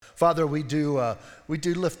Father, we do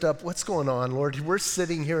lift up what's going on, Lord. We're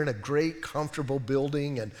sitting here in a great, comfortable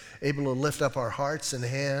building and able to lift up our hearts and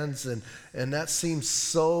hands, and that seems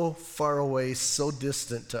so far away, so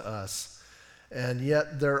distant to us. And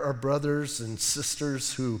yet there are brothers and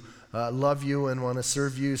sisters who love you and want to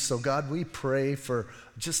serve you. So God, we pray for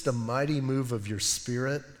just a mighty move of your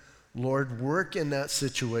Spirit. Lord, work in that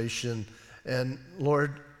situation. And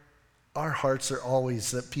Lord, our hearts are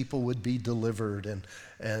always that people would be delivered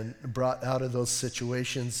and brought out of those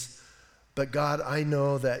situations. But God, I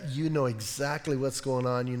know that you know exactly what's going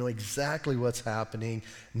on. You know exactly what's happening.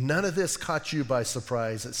 None of this caught you by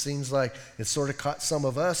surprise. It seems like it sort of caught some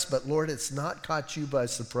of us, but Lord, it's not caught you by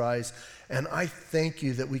surprise. And I thank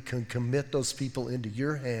you that we can commit those people into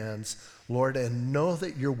your hands, Lord, and know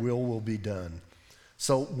that your will be done.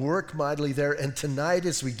 So work mightily there. And tonight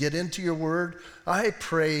as we get into your word, I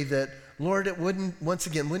pray that, Lord, it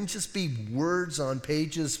wouldn't just be words on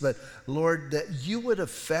pages, but Lord, that you would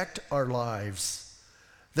affect our lives.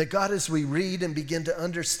 That God, as we read and begin to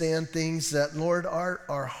understand things, that Lord,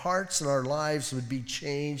 our hearts and our lives would be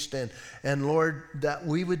changed, and Lord, that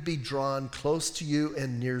we would be drawn close to you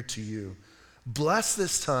and near to you. Bless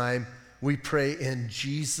this time, we pray in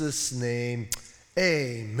Jesus' name.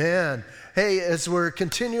 Amen. Hey, as we're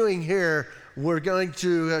continuing here, we're going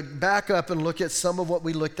to back up and look at some of what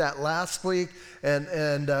we looked at last week,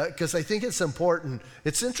 and because I think it's important.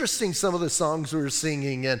 It's interesting, some of the songs we were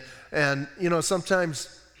singing, and you know,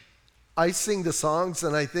 sometimes I sing the songs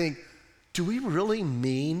and I think, do we really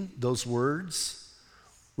mean those words?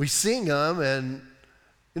 We sing them and,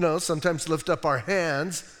 you know, sometimes lift up our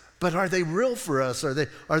hands, but are they real for us? Are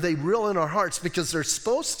they real in our hearts? Because they're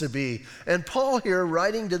supposed to be. And Paul here,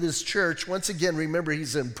 writing to this church, once again, remember,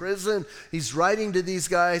 he's in prison. He's writing to these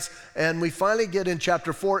guys. And we finally get in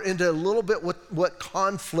chapter 4 into a little bit what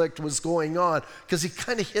conflict was going on, because he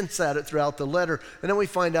kind of hints at it throughout the letter. And then we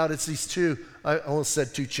find out it's these two, I almost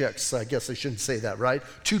said two chicks. I guess I shouldn't say that, right?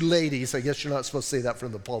 Two ladies. I guess you're not supposed to say that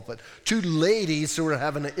from the pulpit. Two ladies who are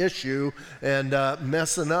having an issue and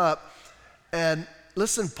messing up. And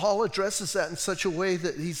listen, Paul addresses that in such a way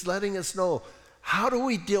that he's letting us know, how do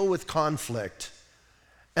we deal with conflict?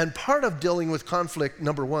 And part of dealing with conflict,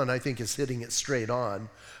 number one, I think, is hitting it straight on.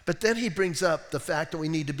 But then he brings up the fact that we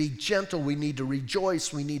need to be gentle, we need to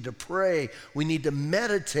rejoice, we need to pray, we need to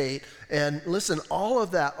meditate. And listen, all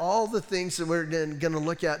of that, all the things that we're going to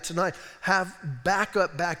look at tonight, have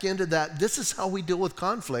back into that. This is how we deal with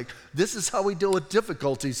conflict. This is how we deal with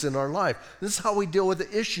difficulties in our life. This is how we deal with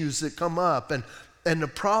the issues that come up and the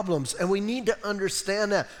problems. And we need to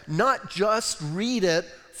understand that, not just read it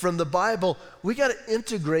from the Bible. We got to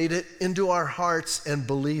integrate it into our hearts and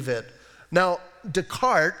believe it. Now,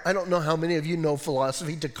 Descartes, I don't know how many of you know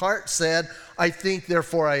philosophy. Descartes said, I think,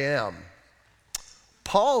 therefore I am.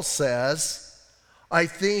 Paul says, I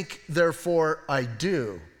think, therefore I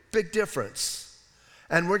do. Big difference.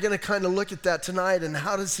 And we're going to kind of look at that tonight, and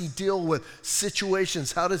how does he deal with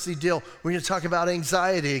situations? How does he deal? We're going to talk about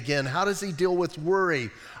anxiety again. How does he deal with worry?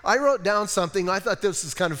 I wrote down something. I thought this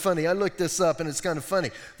was kind of funny. I looked this up, and it's kind of funny.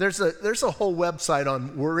 There's a whole website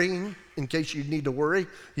on worrying, in case you need to worry.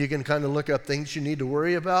 You can kind of look up things you need to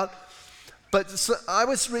worry about. But so I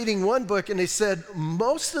was reading one book, and they said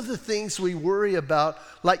most of the things we worry about,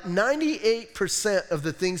 like 98% of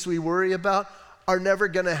the things we worry about, are never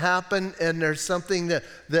going to happen, and there's something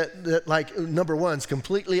that like, number one, is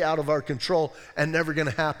completely out of our control and never going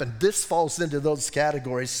to happen. This falls into those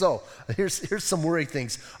categories. So here's some worry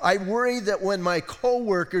things. I worry that when my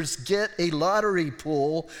coworkers get a lottery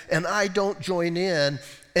pool and I don't join in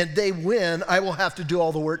and they win, I will have to do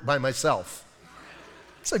all the work by myself.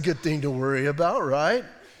 It's a good thing to worry about, right?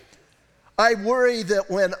 I worry that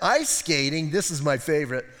when ice skating, this is my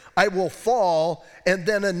favorite, I will fall, and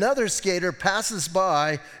then another skater passes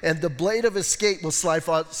by, and the blade of his skate will slice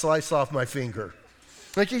off my finger.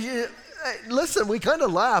 Like, listen, we kind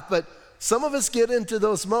of laugh, but some of us get into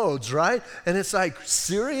those modes, right? And it's like,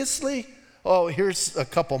 seriously? Oh, here's a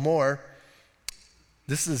couple more.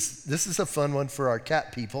 This is a fun one for our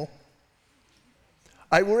cat people.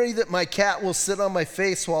 I worry that my cat will sit on my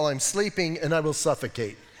face while I'm sleeping, and I will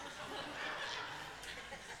suffocate.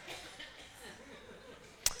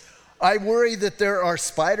 I worry that there are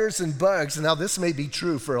spiders and bugs. Now, this may be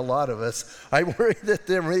true for a lot of us. I worry that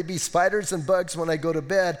there may be spiders and bugs when I go to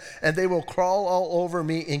bed, and they will crawl all over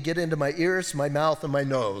me and get into my ears, my mouth, and my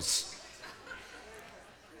nose.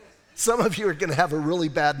 Some of you are going to have a really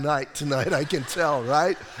bad night tonight, I can tell,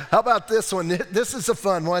 right? How about this one? This is a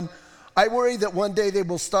fun one. I worry that one day they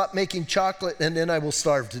will stop making chocolate, and then I will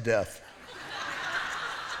starve to death.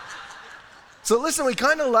 So listen, we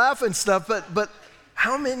kind of laugh and stuff, but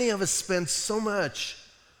How many of us spend so much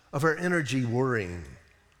of our energy worrying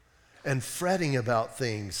and fretting about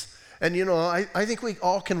things? And I think we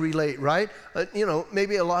all can relate, right?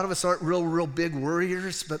 Maybe a lot of us aren't real big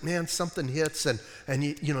worriers, but man, something hits and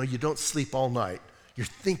you don't sleep all night. You're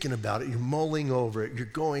thinking about it, you're mulling over it, you're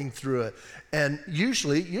going through it. And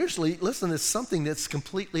usually, listen, it's something that's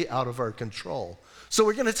completely out of our control. So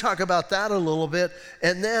we're gonna talk about that a little bit.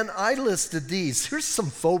 And then I listed these. Here's some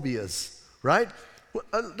phobias, right?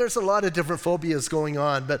 There's a lot of different phobias going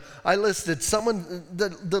on, but I listed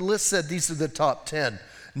the list said these are the top 10.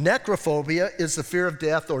 Necrophobia is the fear of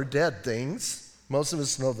death or dead things. Most of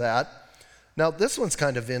us know that. Now, this one's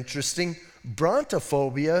kind of interesting.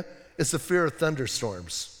 Brontophobia is the fear of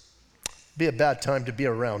thunderstorms. Be a bad time to be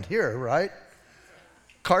around here, right?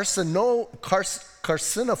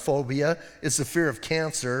 Carcinophobia is the fear of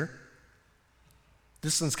cancer.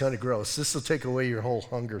 This one's kind of gross. This will take away your whole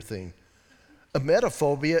hunger thing.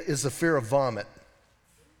 Emetophobia is the fear of vomit.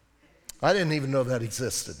 I didn't even know that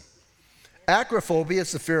existed. Acrophobia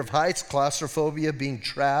is the fear of heights. Claustrophobia, being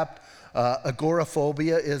trapped.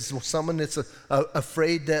 Agoraphobia is someone that's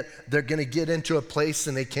afraid that they're going to get into a place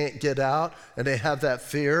and they can't get out, and they have that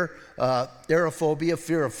fear. Aerophobia,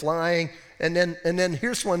 fear of flying. And then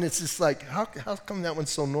here's one that's just like, how come that one's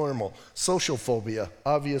so normal? Social phobia,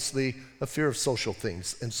 obviously a fear of social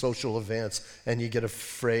things and social events, and you get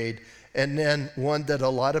afraid. And then one that a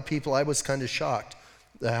lot of people, I was kind of shocked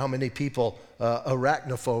how many people,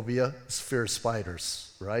 arachnophobia is fear of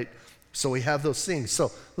spiders, right? So we have those things.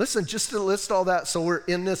 So listen, just to list all that, so we're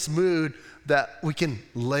in this mood that we can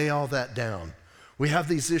lay all that down. We have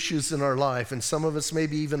these issues in our life, and some of us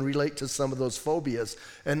maybe even relate to some of those phobias.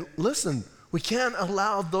 And listen, we can't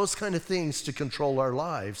allow those kind of things to control our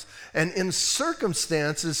lives. And in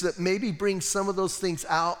circumstances that maybe bring some of those things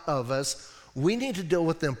out of us, we need to deal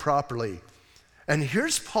with them properly. And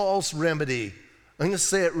here's Paul's remedy. I'm going to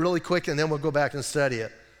say it really quick, and then we'll go back and study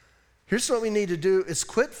it. Here's what we need to do is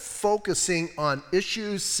quit focusing on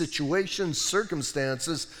issues, situations,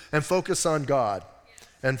 circumstances, and focus on God.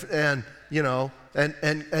 And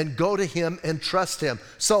go to him and trust him.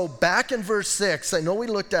 So back in verse 6, I know we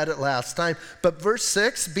looked at it last time, but verse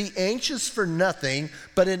 6, be anxious for nothing,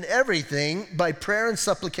 but in everything, by prayer and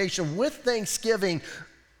supplication with thanksgiving,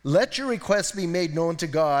 let your requests be made known to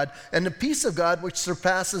God, and the peace of God, which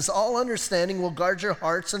surpasses all understanding, will guard your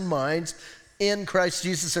hearts and minds in Christ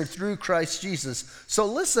Jesus, or through Christ Jesus. So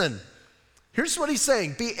listen, here's what he's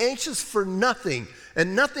saying. Be anxious for nothing,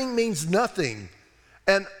 and nothing means nothing.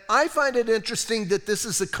 And I find it interesting that this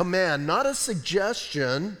is a command, not a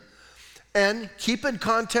suggestion. And keep in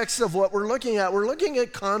context of what we're looking at. We're looking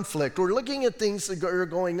at conflict. We're looking at things that are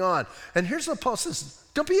going on. And here's what Paul says,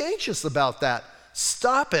 don't be anxious about that.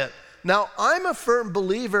 Stop it. Now, I'm a firm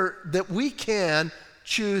believer that we can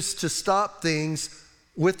choose to stop things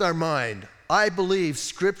with our mind. I believe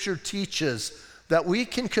Scripture teaches that we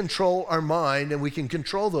can control our mind and we can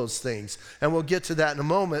control those things. And we'll get to that in a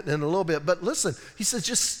moment, in a little bit. But listen, he says,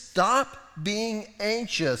 just stop being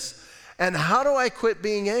anxious. And how do I quit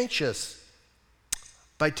being anxious?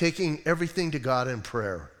 By taking everything to God in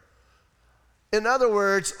prayer. In other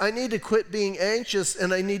words, I need to quit being anxious,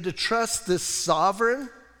 and I need to trust this sovereign,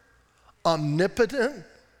 omnipotent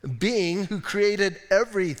being who created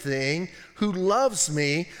everything, who loves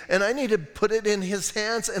me, and I need to put it in his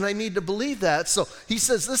hands, and I need to believe that. So he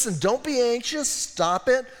says, listen, don't be anxious, stop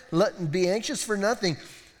it, be anxious for nothing,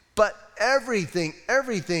 but everything,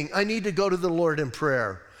 I need to go to the Lord in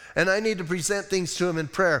prayer, and I need to present things to him in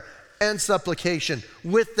prayer and supplication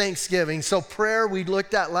with thanksgiving. So prayer, we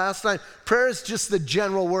looked at last time, prayer is just the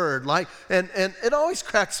general word, and it always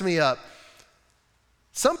cracks me up.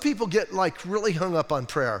 Some people get really hung up on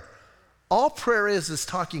prayer. All prayer is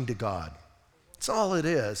talking to God. That's all it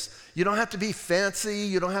is. You don't have to be fancy.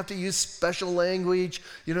 You don't have to use special language.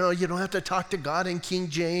 You don't have to talk to God in King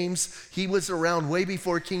James. He was around way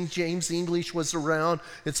before King James English was around.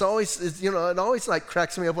 It always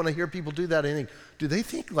cracks me up when I hear people do that. I think, do they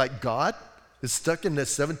think God is stuck in the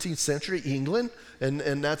 17th century England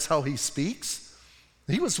and that's how he speaks?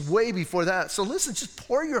 He was way before that. So listen, just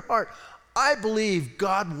pour your heart. I believe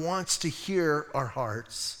God wants to hear our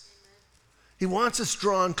hearts. He wants us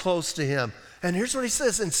drawn close to him. And here's what he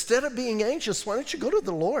says, instead of being anxious, why don't you go to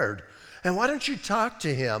the Lord? And why don't you talk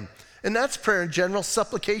to him? And that's prayer in general.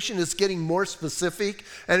 Supplication is getting more specific.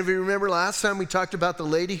 And if you remember last time we talked about the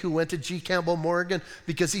lady who went to G. Campbell Morgan,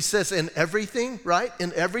 because he says in everything, right?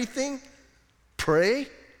 In everything, pray.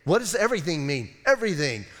 What does everything mean?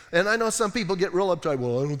 Everything. And I know some people get real uptight.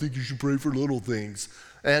 Well, I don't think you should pray for little things.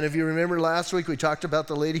 And if you remember last week, we talked about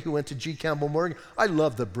the lady who went to G. Campbell Morgan. I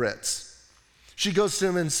love the Brits. She goes to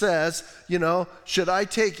him and says, should I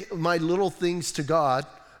take my little things to God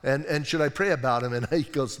and should I pray about him? And he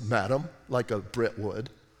goes, madam, like a Brit would,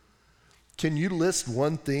 can you list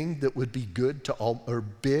one thing that would be good to or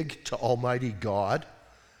big to Almighty God?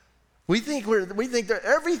 We think that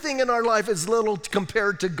everything in our life is little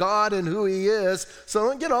compared to God and who he is. So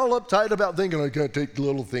don't get all uptight about thinking I can't take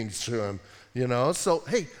little things to him, So,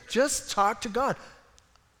 hey, just talk to God.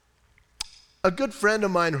 A good friend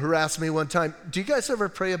of mine harassed me one time. Do you guys ever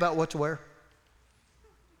pray about what to wear?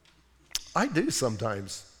 I do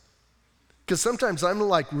sometimes. Because sometimes I'm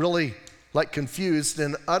really confused,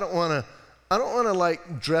 and I don't want to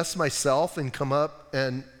dress myself and come up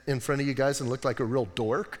and in front of you guys and look like a real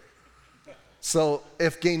dork. So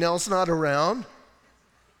if Gaynell's not around,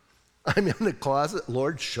 I'm in the closet,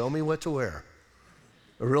 Lord, show me what to wear.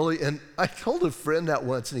 Really, and I told a friend that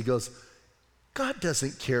once, and he goes, God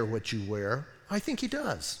doesn't care what you wear. I think he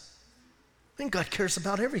does. I think God cares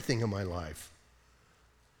about everything in my life.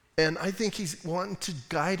 And I think he's wanting to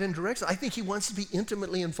guide and direct. I think he wants to be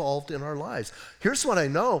intimately involved in our lives. Here's what I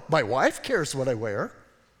know. My wife cares what I wear,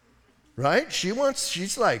 right?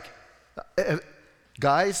 She's like,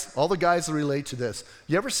 guys, all the guys relate to this.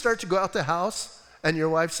 You ever start to go out the house and your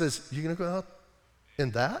wife says, you gonna go out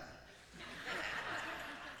in that?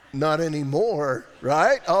 Not anymore,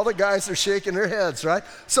 right? All the guys are shaking their heads, right?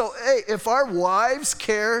 So, hey, if our wives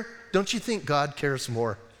care, don't you think God cares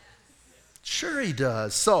more? Sure he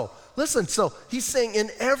does. So, listen, he's saying in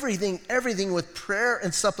everything with prayer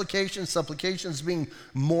and supplications being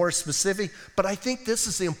more specific, but I think this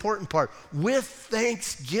is the important part, with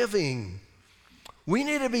thanksgiving. We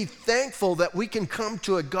need to be thankful that we can come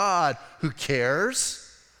to a God who cares,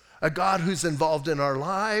 a God who's involved in our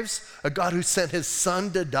lives, a God who sent his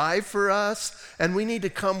son to die for us, and we need to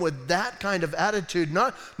come with that kind of attitude,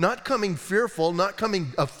 not coming fearful, not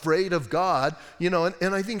coming afraid of God,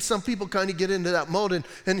 and I think some people kind of get into that mode,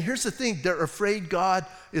 and here's the thing, they're afraid God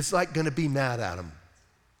is like going to be mad at them.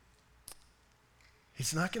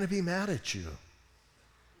 He's not going to be mad at you.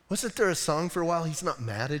 Wasn't there a song for a while, he's not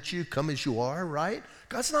mad at you, come as you are, right?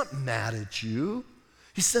 God's not mad at you.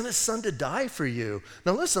 He sent his son to die for you.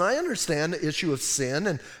 Now listen, I understand the issue of sin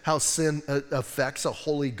and how sin affects a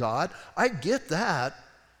holy God. I get that.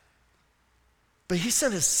 But he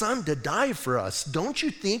sent his son to die for us. Don't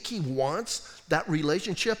you think he wants that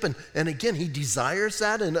relationship? And again, he desires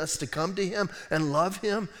that in us to come to him and love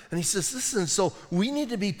him. And he says, listen, so we need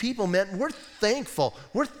to be people, man. We're thankful.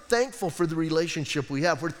 We're thankful for the relationship we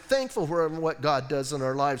have. We're thankful for what God does in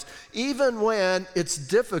our lives. Even when it's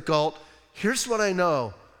difficult, here's what I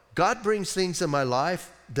know. God brings things in my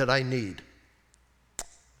life that I need.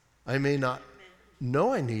 I may not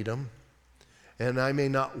know I need them, and I may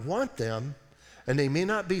not want them, and they may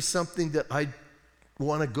not be something that I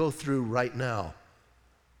want to go through right now.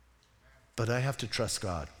 But I have to trust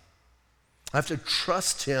God. I have to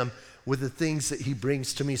trust him with the things that he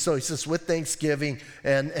brings to me. So he says, with thanksgiving,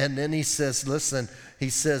 and then he says, listen, he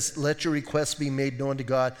says, let your requests be made known to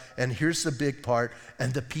God. And here's the big part,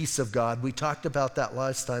 and the peace of God. We talked about that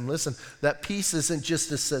last time. Listen, that peace isn't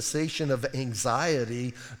just a cessation of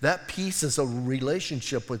anxiety. That peace is a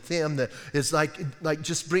relationship with him that is like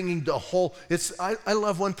just bringing the whole, I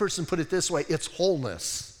love one person put it this way, it's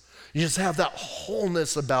wholeness. You just have that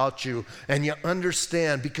wholeness about you, and you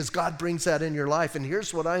understand because God brings that in your life. And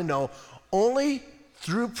here's what I know, only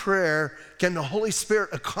through prayer can the Holy Spirit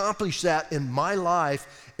accomplish that in my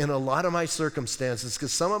life in a lot of my circumstances,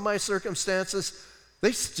 because some of my circumstances,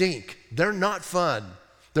 they stink. They're not fun.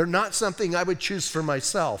 They're not something I would choose for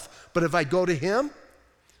myself. But if I go to him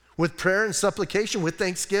with prayer and supplication, with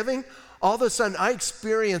thanksgiving, all of a sudden I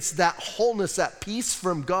experience that wholeness, that peace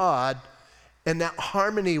from God, and that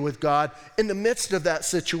harmony with God in the midst of that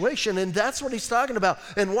situation. And that's what he's talking about.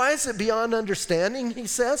 And why is it beyond understanding, he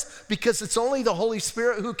says? Because it's only the Holy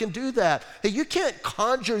Spirit who can do that. Hey, you can't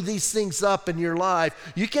conjure these things up in your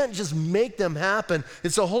life. You can't just make them happen.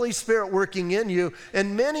 It's the Holy Spirit working in you.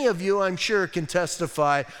 And many of you, I'm sure, can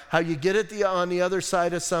testify how you get on the other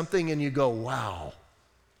side of something and you go, wow,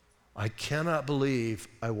 I cannot believe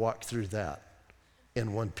I walked through that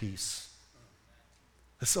in one piece.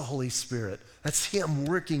 That's the Holy Spirit. That's him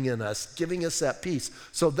working in us, giving us that peace.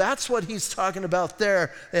 So that's what he's talking about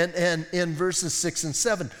there and in verses 6 and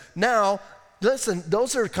 7. Now, listen,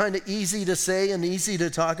 those are kind of easy to say and easy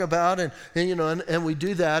to talk about, and we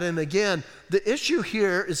do that. And again, the issue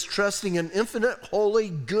here is trusting an infinite, holy,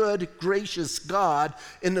 good, gracious God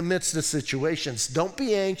in the midst of situations. Don't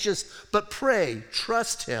be anxious, but pray.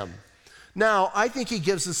 Trust him. Now, I think he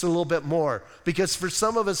gives us a little bit more, because for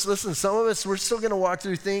some of us, listen, some of us, we're still going to walk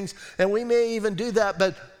through things, and we may even do that,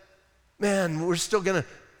 but Man, we're still gonna,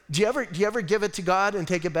 do you ever give it to God and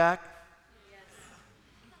take it back?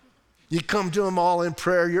 You come to him all in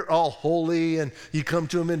prayer, you're all holy, and you come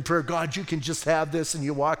to him in prayer, God, you can just have this, and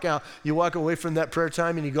you walk away from that prayer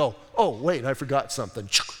time and you go, oh, wait, I forgot something.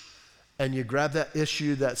 And you grab that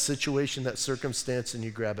issue, that situation, that circumstance, and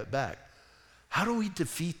you grab it back. How do we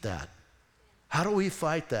defeat that? How do we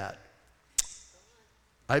fight that?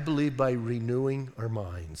 I believe by renewing our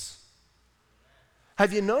minds.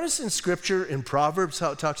 Have you noticed in Scripture, in Proverbs,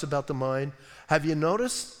 how it talks about the mind? Have you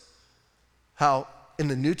noticed how in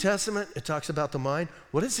the New Testament, it talks about the mind?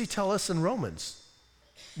 What does he tell us in Romans?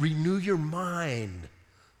 Renew your mind.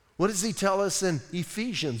 What does he tell us in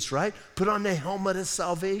Ephesians, right? Put on the helmet of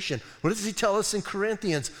salvation. What does he tell us in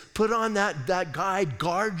Corinthians? Put on that guide,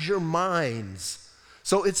 guard your minds.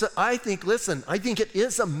 So I think it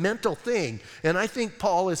is a mental thing. And I think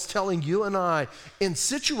Paul is telling you and I, in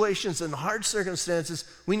situations and hard circumstances,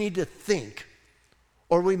 we need to think.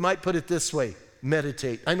 Or we might put it this way,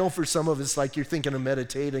 meditate. I know for some of us, like you're thinking of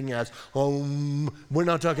meditating as, we're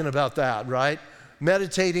not talking about that, right?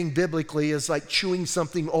 Meditating biblically is like chewing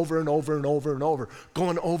something over and over and over and over,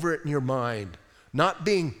 going over it in your mind. Not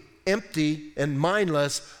being empty and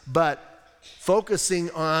mindless, but focusing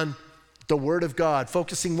on the Word of God.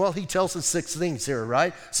 Focusing, well, he tells us 6 things here,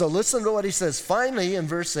 right? So listen to what he says. Finally, in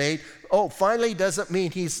verse 8, finally doesn't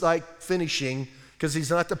mean he's like finishing, because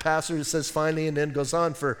he's not the pastor who says finally and then goes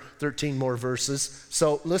on for 13 more verses.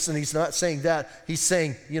 So listen, he's not saying that. He's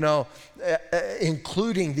saying,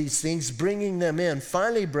 including these things, bringing them in.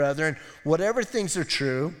 Finally, brethren, whatever things are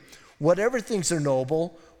true, whatever things are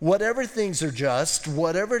noble, whatever things are just,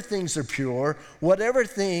 whatever things are pure, whatever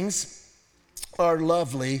things are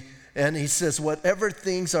lovely, and he says, whatever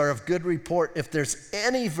things are of good report, if there's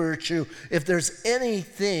any virtue, if there's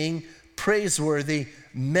anything praiseworthy,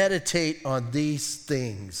 meditate on these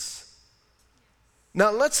things.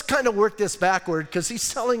 Now let's kind of work this backward, because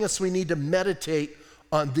he's telling us we need to meditate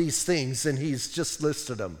on these things, and he's just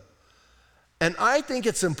listed them. And I think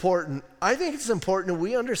it's important that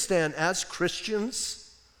we understand as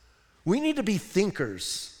Christians, we need to be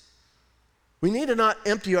thinkers. We need to not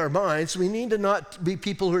empty our minds. We need to not be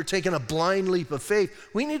people who are taking a blind leap of faith.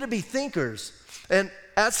 We need to be thinkers. And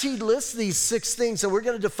as he lists these 6 things, and we're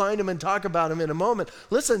going to define them and talk about them in a moment,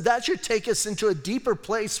 listen, that should take us into a deeper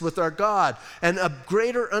place with our God and a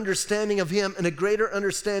greater understanding of him and a greater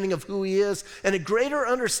understanding of who he is and a greater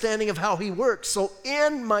understanding of how he works. So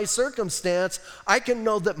in my circumstance, I can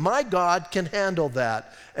know that my God can handle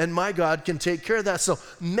that and my God can take care of that. So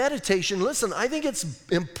meditation, listen, I think it's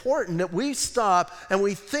important that we stop and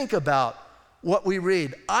we think about what we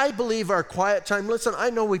read. I believe our quiet time, listen,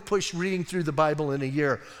 I know we push reading through the Bible in a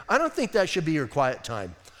year. I don't think that should be your quiet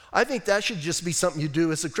time. I think that should just be something you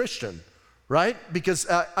do as a Christian, right? Because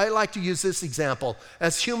I like to use this example.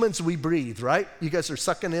 As humans, we breathe, right? You guys are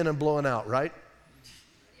sucking in and blowing out, right?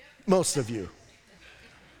 Most of you.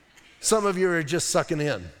 Some of you are just sucking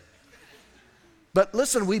in. But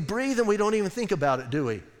listen, we breathe and we don't even think about it, do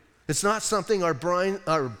we? It's not something our brains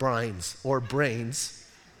are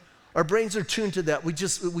tuned to that. We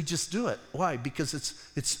just do it. Why? Because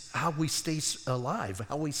it's how we stay alive,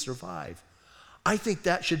 how we survive. I think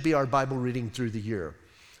that should be our Bible reading through the year.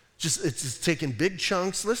 It's just taking big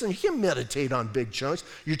chunks. Listen, you can meditate on big chunks.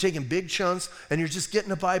 You're taking big chunks and you're just getting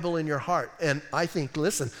the Bible in your heart. And I think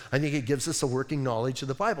it gives us a working knowledge of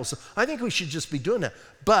the Bible. So I think we should just be doing that.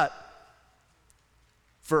 But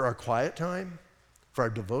for our quiet time, for our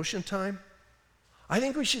devotion time, I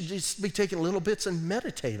think we should just be taking little bits and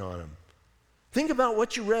meditate on them. Think about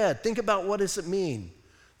what you read. Think about what does it mean.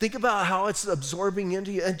 Think about how it's absorbing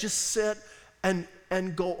into you, and just sit and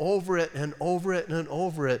go over it and over it and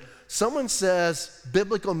over it. Someone says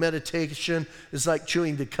biblical meditation is like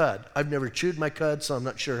chewing the cud. I've never chewed my cud, so I'm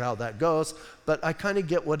not sure how that goes, but I kind of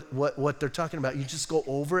get what they're talking about. You just go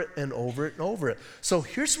over it and over it and over it. So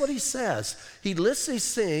here's what he says. He lists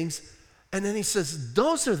these things, and then he says,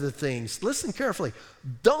 those are the things, listen carefully,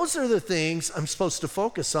 those are the things I'm supposed to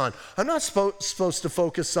focus on. I'm not supposed to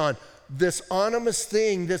focus on this ominous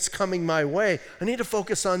thing that's coming my way. I need to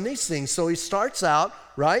focus on these things. So he starts out,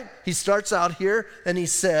 right? He starts out here and he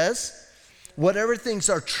says, whatever things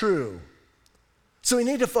are true. So we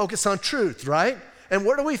need to focus on truth, right? And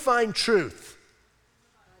where do we find truth?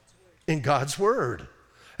 In God's Word.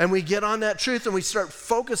 And we get on that truth and we start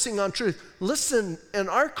focusing on truth. Listen, in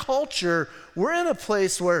our culture, we're in a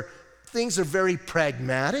place where things are very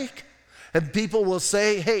pragmatic. And people will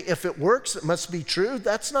say, hey, if it works, it must be true.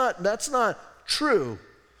 That's not true.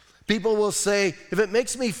 People will say, if it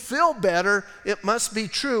makes me feel better, it must be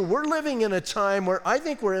true. We're living in a time where I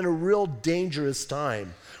think we're in a real dangerous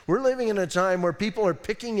time, We're living in a time where people are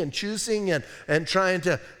picking and choosing and trying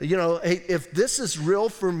to, hey, if this is real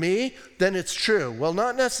for me, then it's true. Well,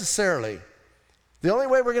 not necessarily. The only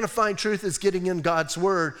way we're going to find truth is getting in God's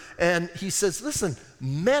word. And he says, listen,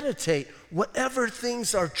 meditate. Whatever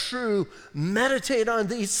things are true, meditate on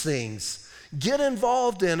these things. Get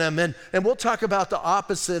involved in them. And we'll talk about the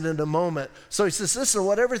opposite in a moment. So he says, listen,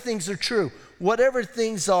 whatever things are true, whatever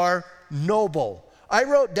things are noble. I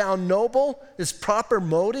wrote down noble is proper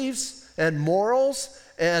motives and morals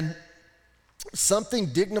and something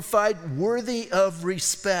dignified, worthy of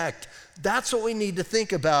respect. That's what we need to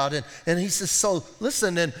think about. And he says, so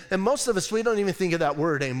listen, and most of us, we don't even think of that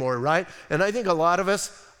word anymore, right? And I think a lot of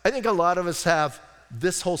us have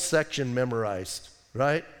this whole section memorized,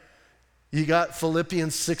 right? You got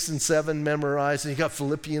Philippians 6 and 7 memorized, and you got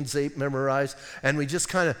Philippians 8 memorized, and we just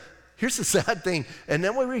kind of, here's the sad thing, and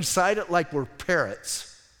then we recite it like we're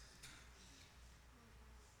parrots.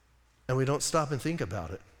 And we don't stop and think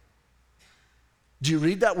about it. Do you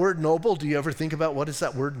read that word noble? Do you ever think about what does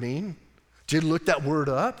that word mean? Do you look that word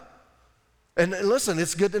up? And listen,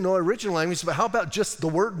 it's good to know original language, but how about just the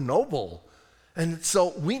word noble? And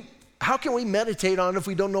so how can we meditate on it if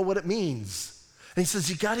we don't know what it means? And he says,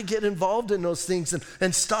 you got to get involved in those things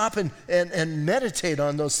and stop and meditate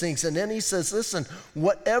on those things. And then he says, listen,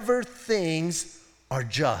 whatever things are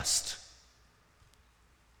just.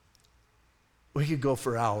 We could go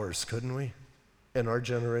for hours, couldn't we, in our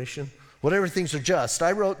generation? Whatever things are just.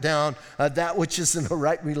 I wrote down that which is in a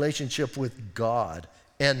right relationship with God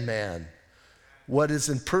and man. What is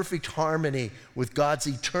in perfect harmony with God's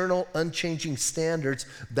eternal, unchanging standards,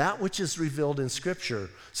 that which is revealed in Scripture.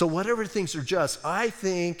 So whatever things are just, I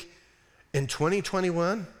think in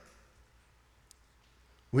 2021,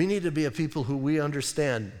 we need to be a people who we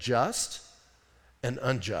understand just and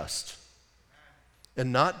unjust.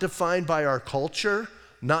 And not defined by our culture,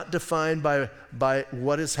 not defined by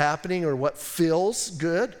what is happening or what feels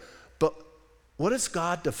good, but what does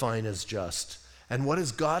God define as just? And what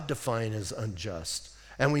does God define as unjust?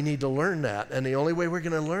 And we need to learn that. And the only way we're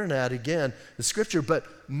going to learn that, again, is Scripture. But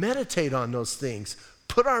meditate on those things.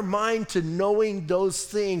 Put our mind to knowing those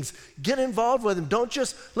things. Get involved with them. Don't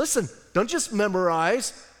just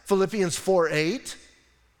memorize Philippians 4:8,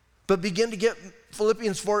 but begin to get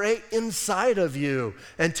Philippians 4:8 inside of you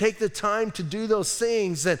and take the time to do those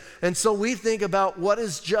things. And so we think about what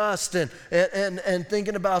is just and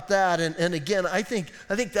thinking about that. And again, I think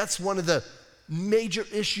that's one of the major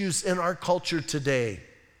issues in our culture today.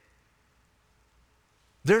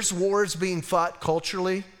 There's wars being fought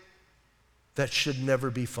culturally that should never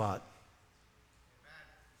be fought.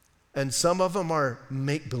 And some of them are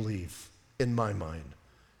make-believe in my mind.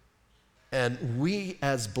 And we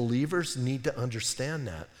as believers need to understand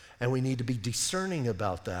that. And we need to be discerning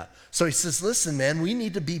about that. So he says, listen, man, we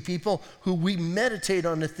need to be people who we meditate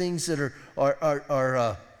on the things that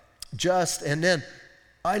are just. And then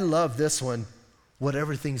I love this one,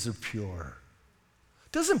 whatever things are pure.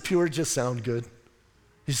 Doesn't pure just sound good?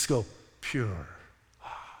 You just go, pure.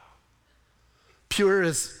 Pure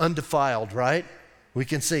is undefiled, right? We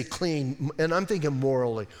can say clean, and I'm thinking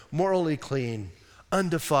morally clean,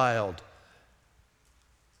 undefiled.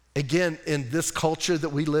 Again, in this culture that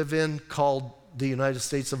we live in called the United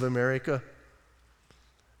States of America,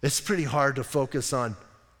 it's pretty hard to focus on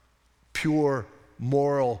pure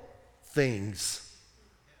moral things.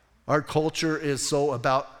 Our culture is so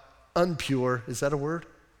about unpure, is that a word?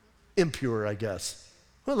 Impure, I guess.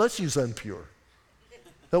 Well, let's use unpure.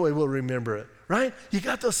 That way we'll remember it, right? You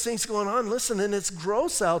got those things going on, listen, and it's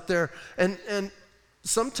gross out there. And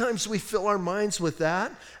sometimes we fill our minds with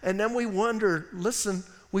that, and then we wonder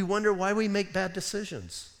why we make bad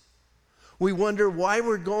decisions. We wonder why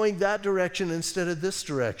we're going that direction instead of this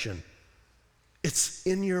direction. It's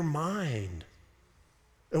in your mind.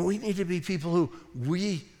 And we need to be people who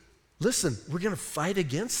we're going to fight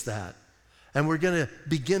against that. And we're going to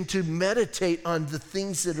begin to meditate on the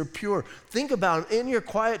things that are pure. Think about in your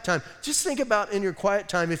quiet time. Just think about in your quiet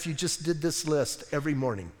time if you just did this list every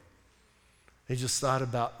morning. You just thought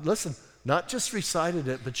about, not just recited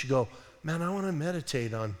it, but you go, man, I want to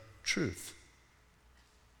meditate on truth.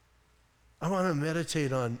 I want to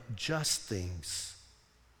meditate on just things.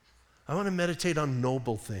 I want to meditate on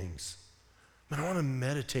noble things. Man, I want to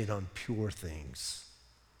meditate on pure things.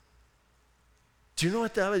 Do you know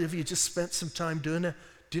what that would, if you just spent some time doing that,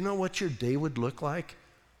 do you know what your day would look like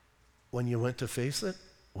when you went to face it?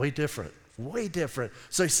 Way different Way different.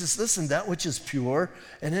 So he says, listen, that which is pure.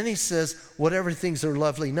 And then he says, whatever things are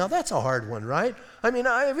lovely. Now that's a hard one, right? I mean,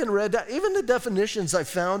 I haven't read that. Even the definitions I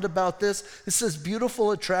found about this, it says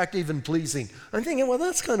beautiful, attractive, and pleasing. I'm thinking, well,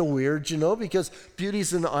 that's kind of weird, because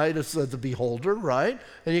beauty's in the eye of the beholder, right?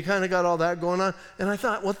 And you kind of got all that going on. And I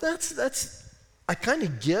thought, well, that's I kind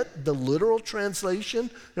of get the literal translation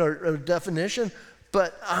or definition,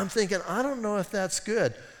 but I'm thinking, I don't know if that's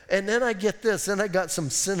good. And then I get this, and I got some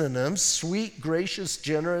synonyms: sweet, gracious,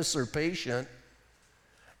 generous, or patient.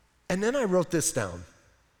 And then I wrote this down.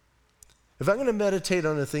 If I'm going to meditate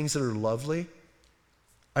on the things that are lovely,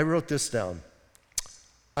 I wrote this down.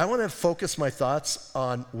 I want to focus my thoughts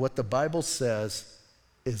on what the Bible says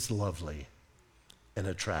is lovely and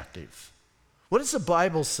attractive. What does the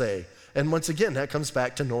Bible say? And once again, that comes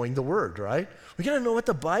back to knowing the Word, right? We got to know what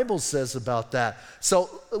the Bible says about that. So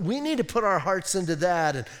we need to put our hearts into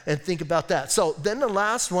that and think about that. So then the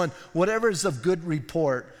last one, whatever is of good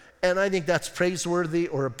report. And I think that's praiseworthy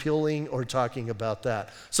or appealing or talking about that.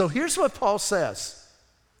 So here's what Paul says.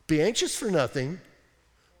 Be anxious for nothing,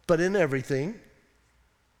 but in everything,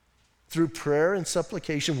 through prayer and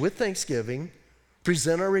supplication with thanksgiving,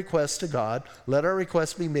 present our requests to God. Let our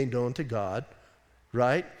requests be made known to God,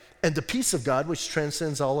 right? And the peace of God, which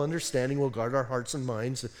transcends all understanding, will guard our hearts and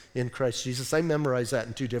minds in Christ Jesus. I memorized that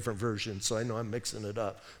in 2 different versions, so I know I'm mixing it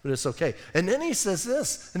up, but it's okay. And then he says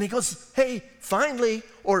this, and he goes, hey, finally,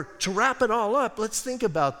 or to wrap it all up, let's think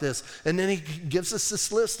about this. And then he gives us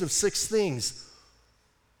this list of 6 things.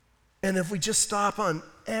 And if we just stop on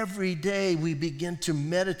every day, we begin to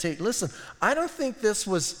meditate. Listen, I don't think this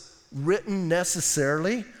was written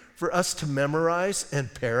necessarily for us to memorize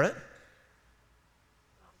and parrot.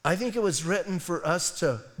 I think it was written for us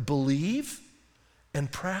to believe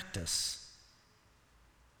and practice.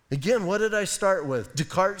 Again, what did I start with?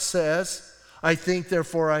 Descartes says, I think,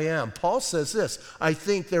 therefore I am. Paul says this, I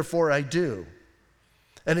think, therefore I do.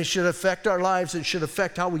 And it should affect our lives. It should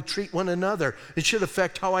affect how we treat one another. It should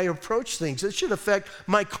affect how I approach things. It should affect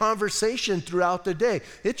my conversation throughout the day.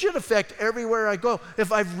 It should affect everywhere I go.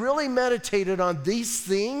 If I've really meditated on these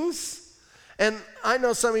things, and I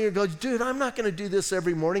know some of you go, dude, I'm not going to do this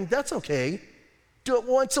every morning. That's okay. Do it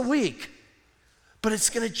once a week. But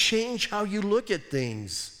it's going to change how you look at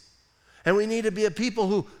things. And we need to be a people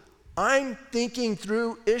who, I'm thinking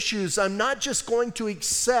through issues. I'm not just going to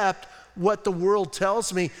accept what the world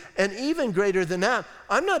tells me. And even greater than that,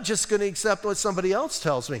 I'm not just going to accept what somebody else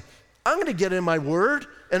tells me. I'm going to get in my word,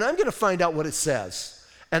 and I'm going to find out what it says.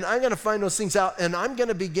 And I'm going to find those things out, and I'm going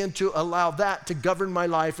to begin to allow that to govern my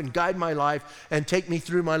life and guide my life and take me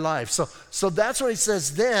through my life. So that's what he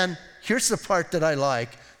says. Then, here's the part that I like.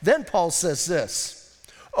 Then Paul says this.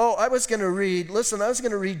 I was going to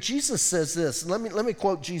read, Jesus says this. Let me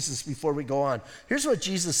quote Jesus before we go on. Here's what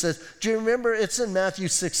Jesus says. Do you remember? It's in Matthew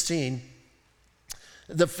 16.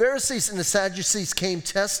 The Pharisees and the Sadducees came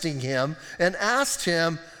testing him and asked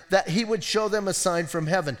him that he would show them a sign from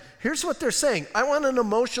heaven. Here's what they're saying. I want an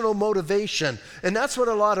emotional motivation. And that's what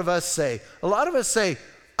a lot of us say. A lot of us say,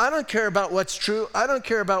 I don't care about what's true. I don't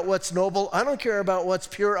care about what's noble. I don't care about what's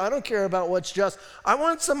pure. I don't care about what's just. I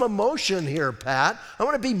want some emotion here, Pat. I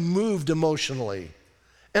want to be moved emotionally.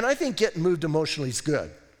 And I think getting moved emotionally is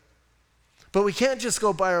good. But we can't just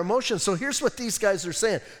go by our emotions. So here's what these guys are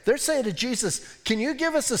saying. They're saying to Jesus, can you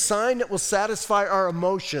give us a sign that will satisfy our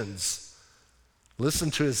emotions?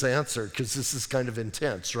 Listen to his answer, because this is kind of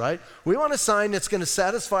intense, right? We want a sign that's going to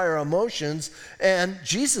satisfy our emotions. And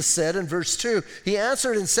Jesus said in verse 2, he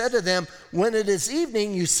answered and said to them, when it is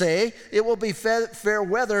evening, you say, it will be fair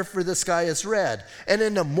weather, for the sky is red. And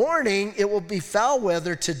in the morning, it will be foul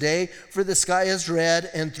weather today, for the sky is red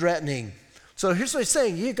and threatening. So here's what he's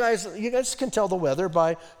saying. You guys can tell the weather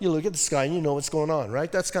by, you look at the sky and you know what's going on,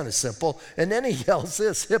 right? That's kind of simple. And then he yells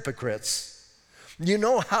this, hypocrites. You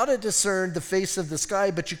know how to discern the face of the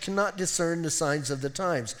sky, but you cannot discern the signs of the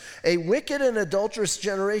times. A wicked and adulterous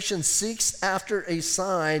generation seeks after a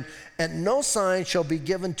sign, and no sign shall be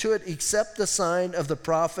given to it except the sign of the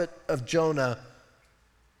prophet of Jonah.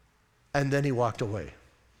 And then he walked away.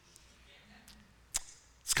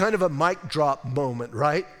 It's kind of a mic drop moment,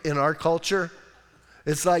 right? In our culture.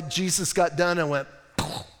 It's like Jesus got done and went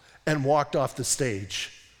and walked off the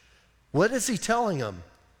stage. What is he telling them?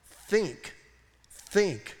 Think.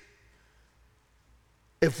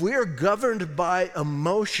 If we are governed by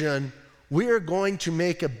emotion, we are going to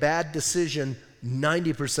make a bad decision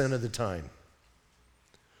 90% of the time.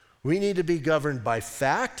 We need to be governed by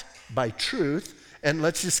fact, by truth, and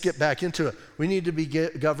let's just get back into it. We need to be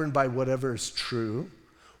governed by whatever is true,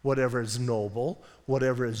 whatever is noble,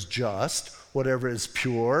 whatever is just, whatever is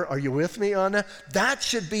pure. Are you with me on that? That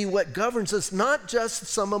should be what governs us, not just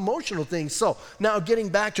some emotional things. So now getting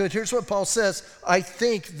back to it, here's what Paul says, I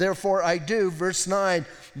think, therefore I do. Verse 9,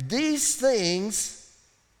 these things,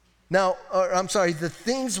 the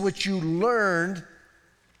things which you learned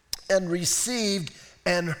and received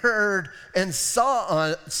and heard and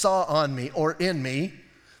saw on me or in me,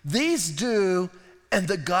 these do, and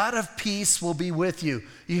the God of peace will be with you.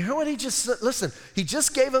 You hear what he just said? Listen, he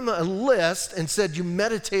just gave him a list and said, you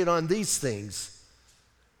meditate on these things.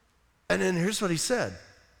 And then here's what he said.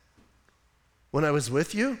 When I was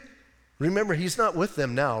with you, remember, he's not with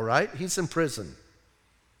them now, right? He's in prison.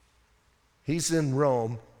 He's in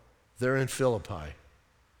Rome. They're in Philippi.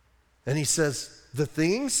 And he says, the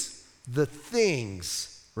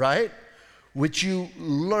things, right, which you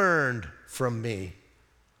learned from me.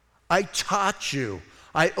 I taught you.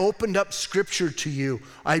 I opened up scripture to you.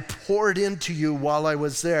 I poured into you while I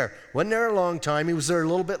was there. Wasn't there a long time. He was there a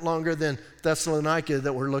little bit longer than Thessalonica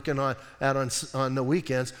that we're looking at on the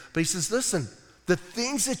weekends. But he says, listen, the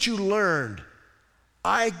things that you learned,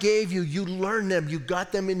 I gave you. You learned them. You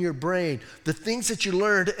got them in your brain. The things that you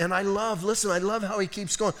learned, and I love how he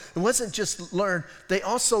keeps going. It wasn't just learned. They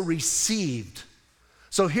also received.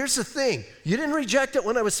 So here's the thing. You didn't reject it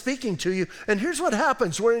when I was speaking to you. And here's what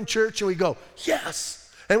happens. We're in church and we go,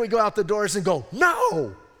 yes. And we go out the doors and go,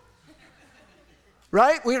 no.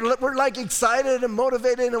 Right? We're like excited and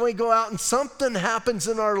motivated, and we go out and something happens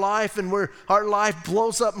in our life, and our life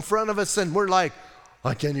blows up in front of us, and we're like,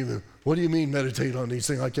 I can't even, what do you mean meditate on these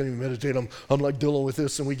things? I can't even meditate. I'm like dealing with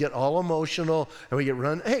this, and we get all emotional and we get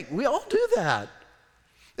run. Hey, we all do that.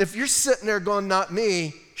 If you're sitting there going, not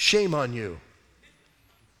me, shame on you.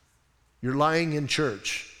 You're lying in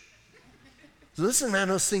church. So listen, man,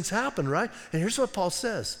 those things happen, right? And here's what Paul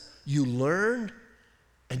says. You learned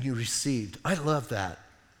and you received. I love that.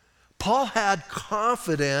 Paul had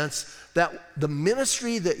confidence that the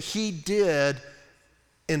ministry that he did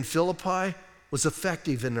in Philippi was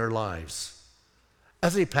effective in their lives.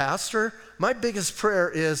 As a pastor, my biggest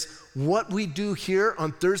prayer is what we do here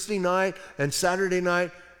on Thursday night and Saturday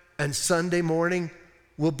night and Sunday morning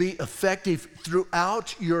will be effective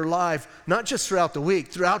throughout your life, not just throughout the week,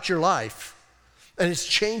 throughout your life. And it's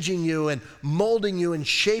changing you and molding you and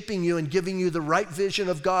shaping you and giving you the right vision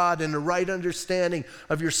of God and the right understanding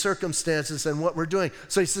of your circumstances and what we're doing.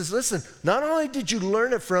 So he says, listen, not only did you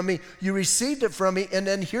learn it from me, you received it from me, and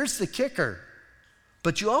then here's the kicker,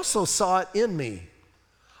 but you also saw it in me.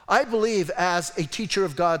 I believe as a teacher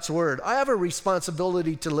of God's word, I have a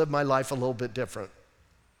responsibility to live my life a little bit different.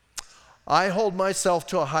 I hold myself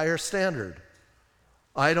to a higher standard.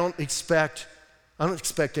 I don't expect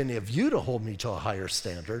any of you to hold me to a higher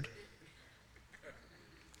standard.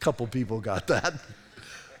 A couple people got that.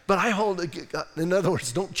 But I hold, in other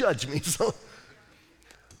words, don't judge me.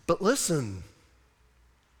 But listen,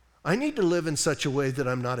 I need to live in such a way that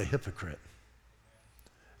I'm not a hypocrite.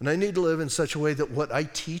 And I need to live in such a way that what I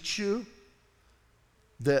teach you,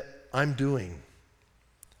 that I'm doing.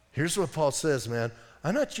 Here's what Paul says, man.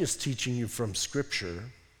 I'm not just teaching you from Scripture.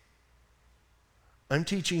 I'm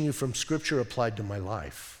teaching you from Scripture applied to my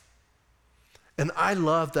life. And I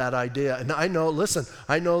love that idea. And I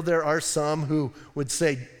know there are some who would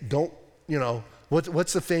say, don't,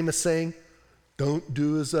 what's the famous saying? Don't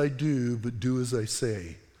do as I do, but do as I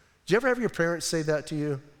say. Did you ever have your parents say that to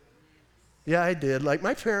you? Yeah, I did. Like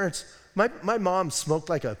my parents, my mom smoked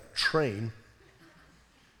like a train.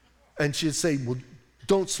 And she'd say, well,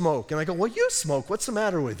 don't smoke. And I go, well, you smoke. What's the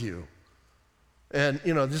matter with you? And,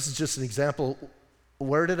 this is just an example.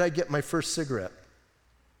 Where did I get my first cigarette?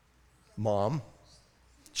 Mom.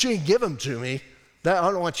 She didn't give them to me.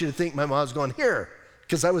 I don't want you to think my mom's going, here,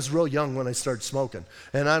 because I was real young when I started smoking.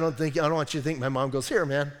 And I don't want you to think my mom goes, here,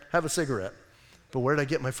 man, have a cigarette. But where did I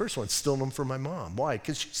get my first one? Stealing them from my mom. Why?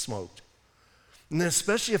 Because she smoked. And then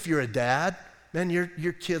especially if you're a dad, man,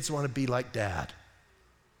 your kids want to be like dad.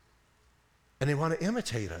 And they want to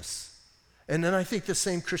imitate us. And then I think the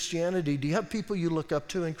same Christianity. Do you have people you look up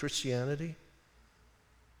to in Christianity?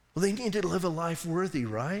 Well, they need to live a life worthy,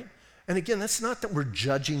 right? And again, that's not that we're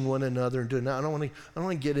judging one another and doing that. I don't want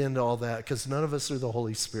to get into all that because none of us are the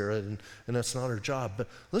Holy Spirit, and that's not our job. But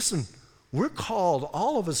listen, we're called,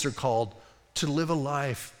 all of us are called to live a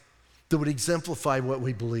life that would exemplify what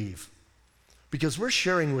we believe. Because we're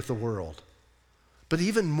sharing with the world. But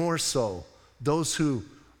even more so, those who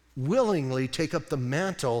willingly take up the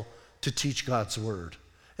mantle to teach God's word.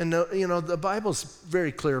 And the Bible's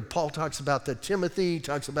very clear. Paul talks about that to Timothy, he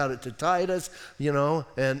talks about it to Titus,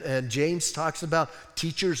 and James talks about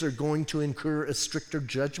teachers are going to incur a stricter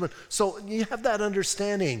judgment. So you have that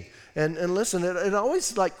understanding. And listen, it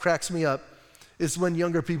always like cracks me up is when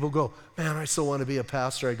younger people go, man, I still want to be a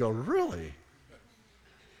pastor. I go, really?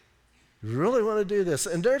 You really want to do this?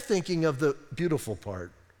 And they're thinking of the beautiful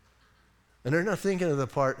part. And they're not thinking of the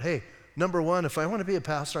part, hey, number one, if I want to be a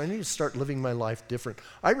pastor, I need to start living my life different.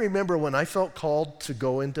 I remember when I felt called to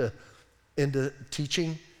go into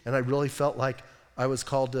teaching, and I really felt like I was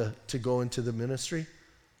called to go into the ministry,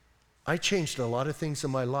 I changed a lot of things in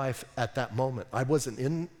my life at that moment. I wasn't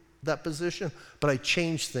in that position, but I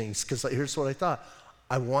changed things because here's what I thought.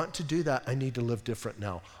 I want to do that. I need to live different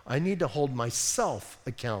now. I need to hold myself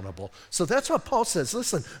accountable. So that's what Paul says.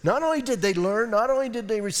 Listen, not only did they learn, not only did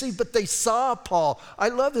they receive, but they saw Paul. I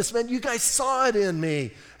love this, man. You guys saw it in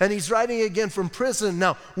me. And he's writing again from prison.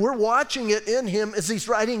 Now, we're watching it in him as he's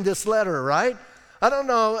writing this letter, right? I don't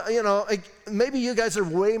know, maybe you guys are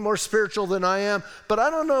way more spiritual than I am, but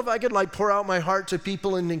I don't know if I could like pour out my heart to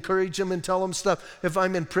people and encourage them and tell them stuff if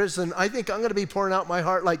I'm in prison. I think I'm going to be pouring out my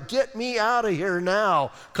heart like, get me out of here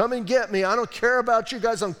now. Come and get me. I don't care about you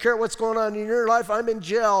guys. I don't care what's going on in your life. I'm in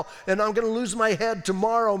jail and I'm going to lose my head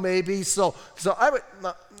tomorrow maybe. So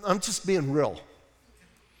I'm just being real.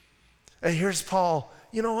 And here's Paul.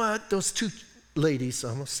 You know what? Those two ladies, I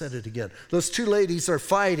almost said it again. Those two ladies are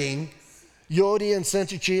fighting. Euodia and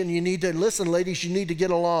Syntyche, and you need to, listen, ladies, you need to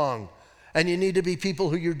get along. And you need to be people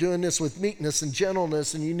who you're doing this with meekness and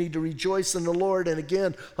gentleness, and you need to rejoice in the Lord. And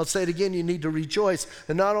again, I'll say it again, you need to rejoice.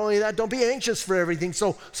 And not only that, don't be anxious for everything.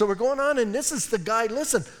 So we're going on, and this is the guy,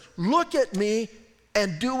 listen, look at me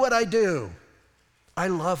and do what I do. I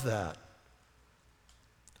love that.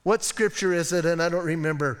 What scripture is it, and I don't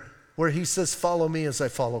remember, where he says, follow me as I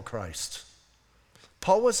follow Christ?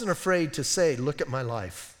 Paul wasn't afraid to say, look at my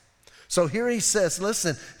life. So here he says,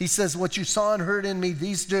 listen, he says, what you saw and heard in me,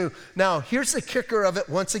 these do. Now, here's the kicker of it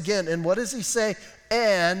once again. And what does he say?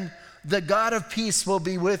 And the God of peace will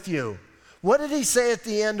be with you. What did he say at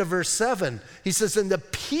the end of verse 7? He says, and the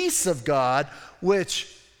peace of God,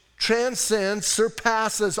 which transcends,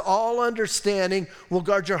 surpasses all understanding, will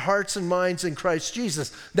guard your hearts and minds in Christ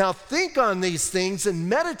Jesus. Now think on these things and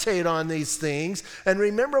meditate on these things and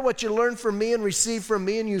remember what you learned from me and received from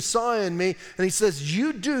me and you saw in me. And he says,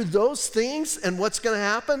 you do those things and what's going to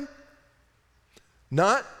happen?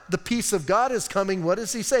 Not the peace of God is coming. What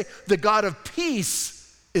does he say? The God of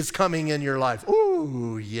peace is coming in your life.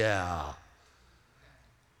 Ooh, yeah.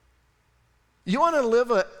 You want to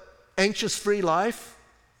live an anxious-free life?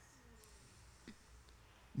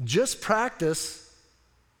 Just practice,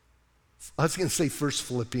 I was going to say first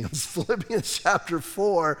Philippians chapter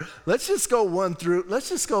 4. Let's just go 1 through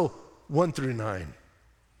 9.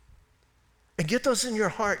 And get those in your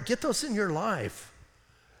heart, get those in your life.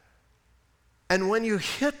 And when you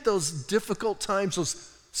hit those difficult times,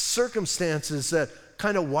 those circumstances that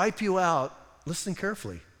kind of wipe you out, listen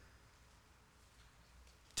carefully.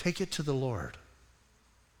 Take it to the Lord.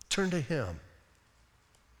 Turn to him.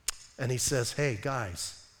 And he says, hey,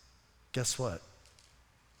 guys, guess what?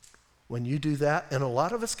 When you do that, and a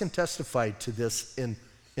lot of us can testify to this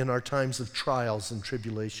in our times of trials and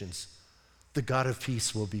tribulations, the God of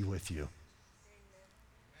peace will be with you.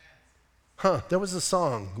 There was a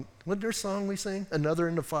song. Wasn't there a song we sang? Another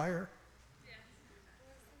in the fire?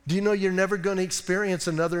 Do you know you're never going to experience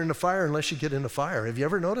another in the fire unless you get in the fire? Have you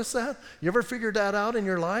ever noticed that? You ever figured that out in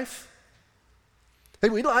your life? Hey,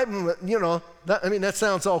 that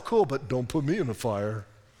sounds all cool, but don't put me in the fire.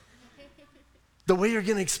 The way you're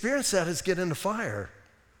going to experience that is get in the fire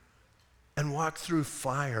and walk through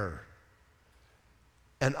fire.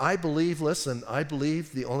 And I believe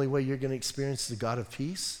the only way you're going to experience the God of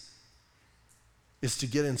peace is to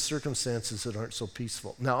get in circumstances that aren't so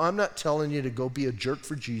peaceful. Now, I'm not telling you to go be a jerk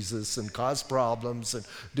for Jesus and cause problems and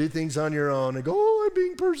do things on your own and go, oh, I'm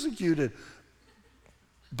being persecuted.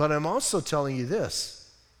 But I'm also telling you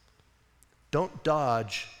this. Don't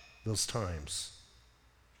dodge those times.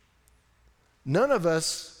 None of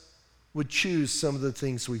us would choose some of the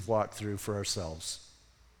things we've walked through for ourselves.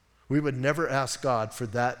 We would never ask God for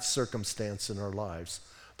that circumstance in our lives.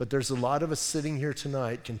 But there's a lot of us sitting here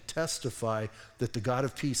tonight can testify that the God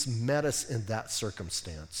of peace met us in that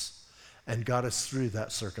circumstance and got us through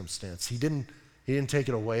that circumstance. He didn't take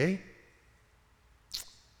it away,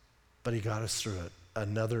 but he got us through it.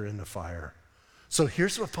 Another in the fire. So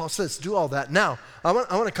here's what Paul says, do all that. Now, I want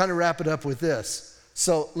to kind of wrap it up with this.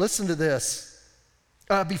 So listen to this.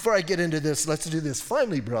 Before I get into this, let's do this.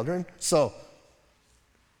 Finally, brethren, so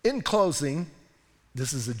in closing,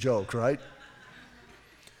 this is a joke, right?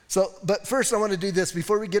 But first I want to do this.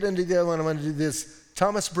 Before we get into the other one, I want to do this.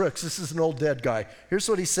 Thomas Brooks, this is an old dead guy. Here's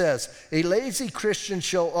what he says. A lazy Christian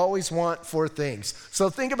shall always want 4 things. So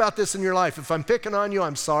think about this in your life. If I'm picking on you,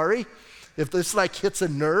 I'm sorry. If this like hits a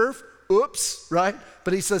nerve, oops, right?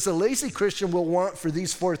 But he says a lazy Christian will want for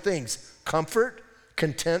these 4 things: comfort,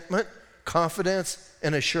 contentment, confidence,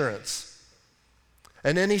 and assurance.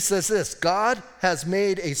 And then he says this: God has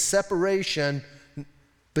made a separation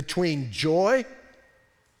between joy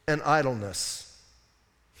and idleness.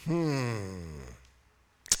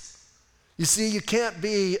 You see, you can't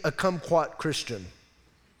be a kumquat Christian.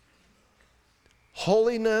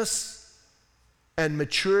 Holiness and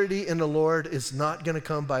maturity in the Lord is not going to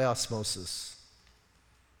come by osmosis.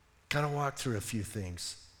 Got to walk through a few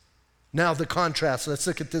things. Now, the contrast. Let's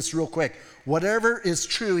look at this real quick. Whatever is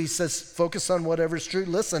true, he says, focus on whatever is true.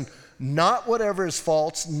 Listen, not whatever is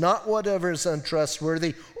false, not whatever is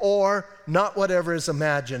untrustworthy, or not whatever is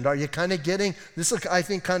imagined. Are you kind of getting? This, I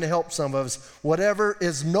think, kind of helps some of us. Whatever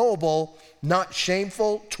is noble, not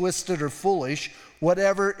shameful, twisted, or foolish.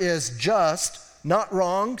 Whatever is just, not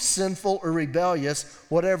wrong, sinful, or rebellious.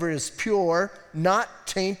 Whatever is pure, not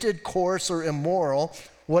tainted, coarse, or immoral.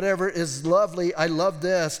 Whatever is lovely, I love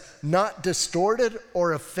this, not distorted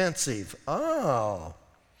or offensive. Oh.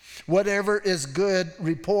 Whatever is good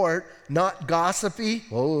report, not gossipy.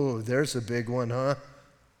 Oh, there's a big one, huh?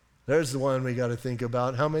 There's the one we got to think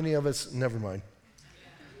about. How many of us? Never mind.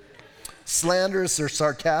 Slanderous or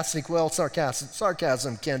sarcastic? Well,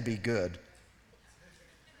 sarcasm can be good.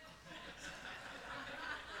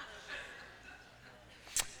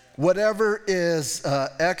 Whatever is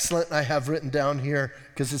excellent, I have written down here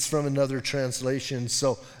because it's from another translation.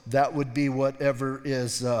 So that would be whatever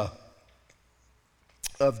is of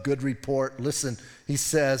good report. Listen, he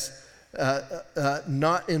says,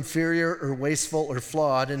 not inferior or wasteful or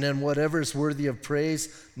flawed. And then whatever is worthy of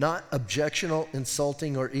praise, not objectionable,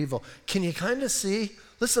 insulting, or evil. Can you kind of see?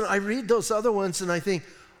 Listen, I read those other ones and I think,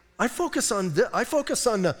 I focus on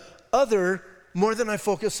the other more than I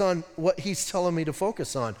focus on what he's telling me to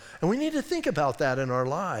focus on. And we need to think about that in our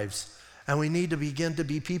lives. And we need to begin to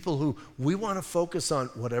be people who we want to focus on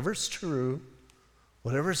whatever's true,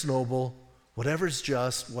 whatever's noble, whatever's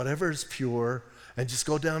just, whatever's pure, and just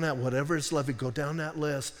go down that, whatever is lovely, go down that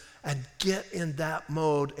list and get in that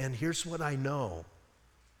mode. And here's what I know.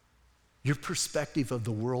 Your perspective of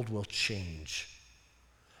the world will change.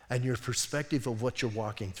 And your perspective of what you're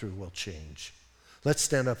walking through will change. Let's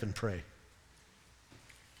stand up and pray.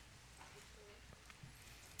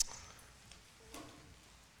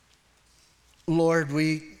 Lord,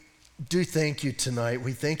 we do thank you tonight.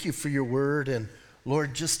 We thank you for your word, and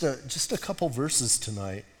Lord, just a couple verses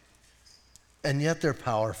tonight, and yet they're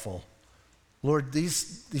powerful. Lord,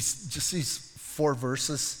 these 4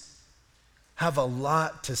 verses have a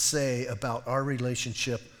lot to say about our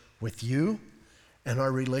relationship with you and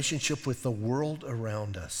our relationship with the world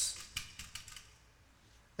around us.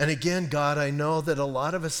 And again, God, I know that a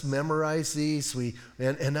lot of us memorize these,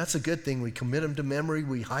 and that's a good thing. We commit them to memory,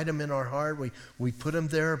 we hide them in our heart, we put them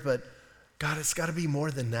there, but God, it's got to be more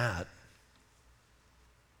than that.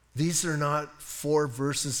 These are not 4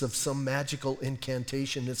 verses of some magical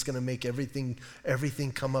incantation that's going to make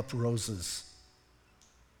everything come up roses.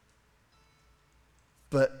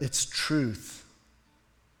 But it's truth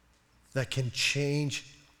that can change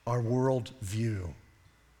our world view.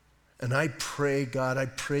 And I pray, God, I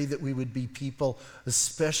pray that we would be people,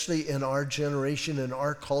 especially in our generation, in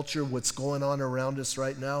our culture, what's going on around us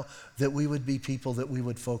right now, that we would be people that we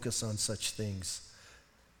would focus on such things.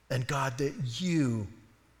 And God, that you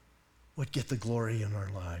would get the glory in our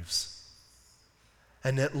lives.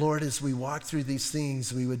 And that, Lord, as we walk through these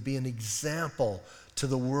things, we would be an example to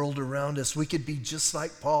the world around us. We could be just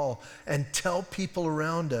like Paul and tell people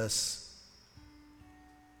around us,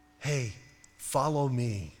 hey, follow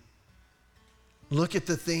me. Look at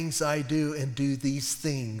the things I do and do these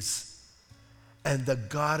things, and the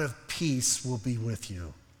God of peace will be with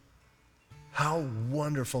you. How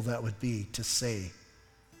wonderful that would be to say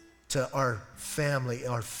to our family,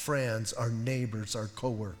 our friends, our neighbors, our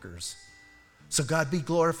coworkers. So God, be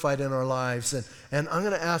glorified in our lives. And I'm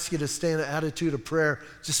going to ask you to stay in an attitude of prayer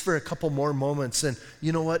just for a couple more moments. And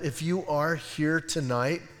you know what? If you are here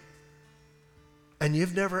tonight and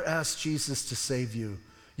you've never asked Jesus to save you,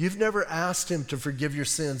 you've never asked him to forgive your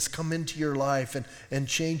sins, come into your life and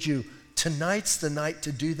change you, tonight's the night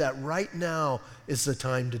to do that. Right now is the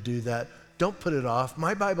time to do that. Don't put it off.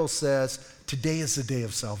 My Bible says today is the day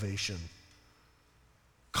of salvation.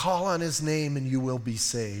 Call on his name and you will be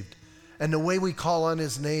saved. And the way we call on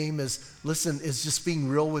his name is just being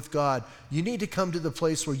real with God. You need to come to the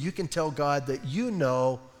place where you can tell God that you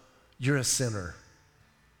know you're a sinner.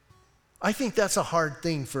 I think that's a hard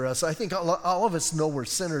thing for us. I think all of us know we're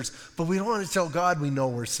sinners, but we don't want to tell God we know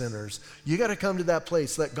we're sinners. You got to come to that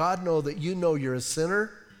place. Let God know that you know you're a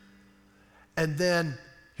sinner. And then,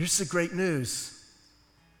 here's the great news.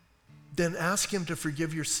 Then ask him to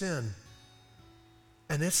forgive your sin.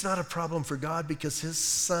 And it's not a problem for God because his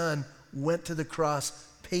son went to the cross,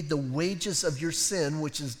 paid the wages of your sin,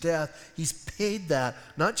 which is death. He's paid that.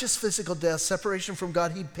 Not just physical death, separation from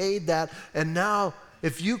God. He paid that. And now,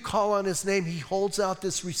 if you call on his name, he holds out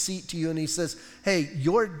this receipt to you and he says, hey,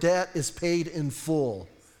 your debt is paid in full.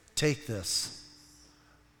 Take this.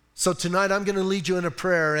 So tonight I'm going to lead you in a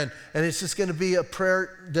prayer, and it's just going to be a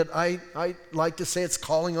prayer that I like to say it's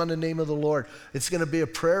calling on the name of the Lord. It's going to be a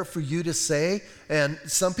prayer for you to say, and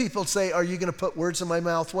some people say, are you going to put words in my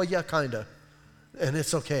mouth? Well, yeah, kind of, and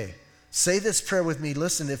it's okay. Say this prayer with me.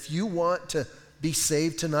 Listen, if you want to be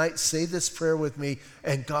saved tonight, say this prayer with me,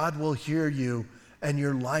 and God will hear you, and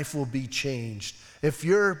your life will be changed. If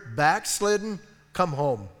you're backslidden, come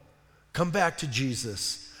home. Come back to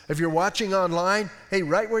Jesus. If you're watching online, hey,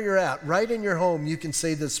 right where you're at, right in your home, you can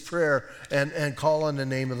say this prayer and call on the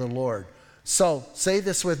name of the Lord. So say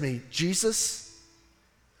this with me. Jesus,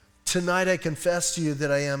 tonight I confess to you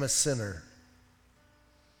that I am a sinner.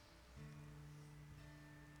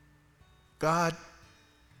 God,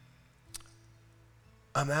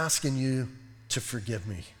 I'm asking you to forgive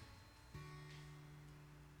me.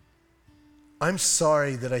 I'm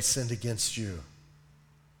sorry that I sinned against you.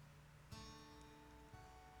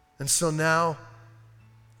 And so now,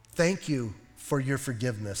 thank you for your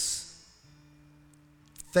forgiveness.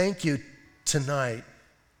 Thank you tonight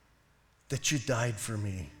that you died for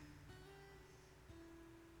me.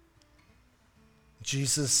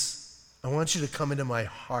 Jesus, I want you to come into my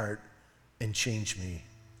heart and change me.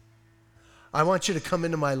 I want you to come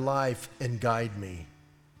into my life and guide me.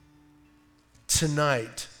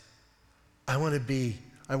 Tonight, I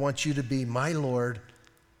want you to be my Lord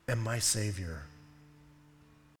and my Savior.